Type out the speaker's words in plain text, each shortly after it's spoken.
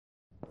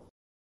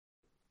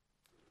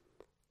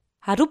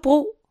Har du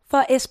brug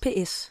for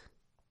SPS?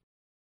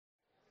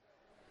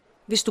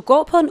 Hvis du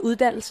går på en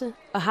uddannelse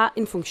og har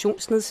en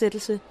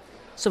funktionsnedsættelse,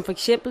 som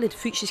f.eks. et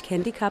fysisk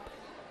handicap,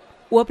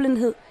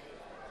 ordblindhed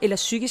eller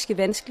psykiske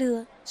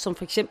vanskeligheder, som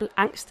f.eks.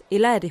 angst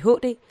eller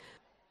ADHD,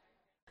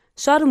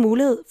 så har du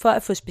mulighed for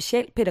at få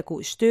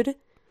specialpædagogisk støtte.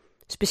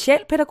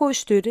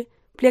 Specialpædagogisk støtte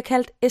bliver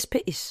kaldt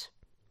SPS.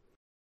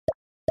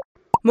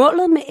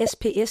 Målet med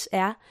SPS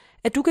er,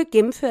 at du kan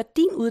gennemføre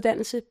din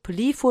uddannelse på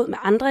lige fod med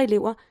andre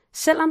elever,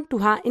 selvom du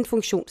har en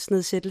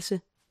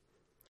funktionsnedsættelse.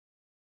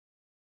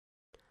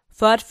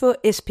 For at få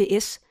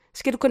SPS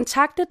skal du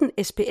kontakte den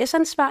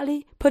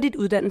SPS-ansvarlige på dit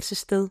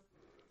uddannelsessted.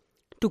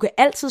 Du kan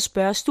altid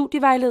spørge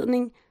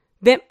studievejledningen,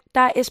 hvem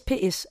der er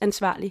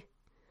SPS-ansvarlig.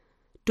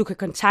 Du kan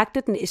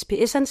kontakte den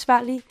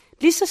SPS-ansvarlige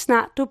lige så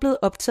snart du er blevet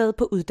optaget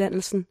på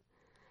uddannelsen.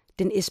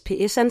 Den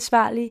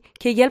SPS-ansvarlige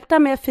kan hjælpe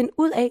dig med at finde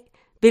ud af,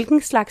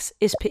 hvilken slags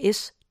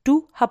SPS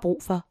du har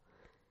brug for.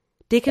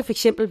 Det kan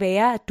fx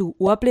være, at du er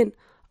ordblind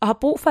og har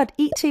brug for et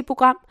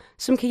IT-program,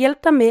 som kan hjælpe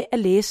dig med at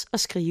læse og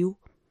skrive.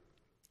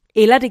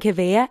 Eller det kan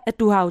være, at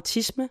du har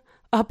autisme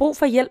og har brug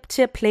for hjælp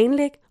til at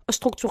planlægge og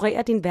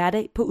strukturere din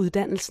hverdag på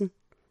uddannelsen.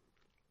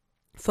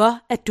 For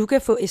at du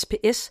kan få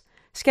SPS,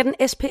 skal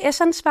den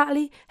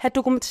SPS-ansvarlige have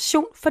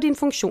dokumentation for din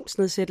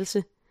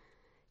funktionsnedsættelse.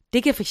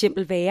 Det kan fx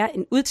være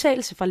en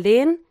udtalelse fra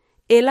lægen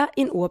eller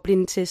en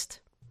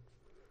ordblindetest.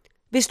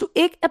 Hvis du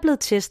ikke er blevet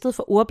testet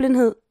for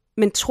ordblindhed,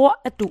 men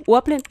tror, at du er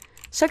ordblind,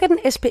 så kan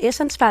den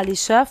SPS-ansvarlige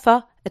sørge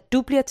for, at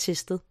du bliver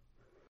testet.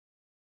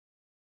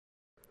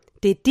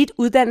 Det er dit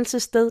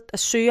uddannelsessted, der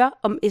søger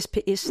om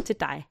SPS til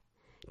dig.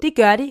 Det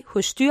gør de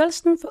hos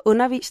Styrelsen for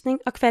Undervisning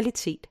og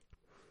Kvalitet.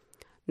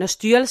 Når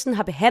styrelsen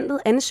har behandlet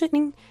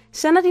ansøgningen,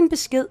 sender de en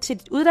besked til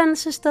dit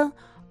uddannelsessted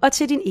og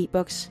til din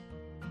e-boks.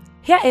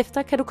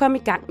 Herefter kan du komme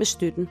i gang med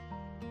støtten.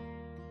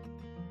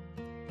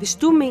 Hvis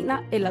du mener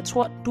eller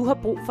tror, du har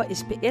brug for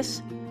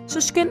SPS,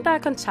 så skynd dig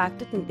at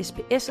kontakte den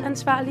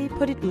SPS-ansvarlige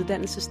på dit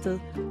uddannelsessted,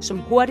 som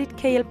hurtigt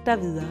kan hjælpe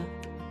dig videre.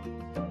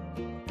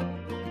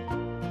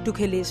 Du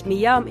kan læse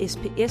mere om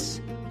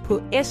SPS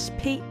på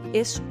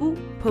spsu.dk.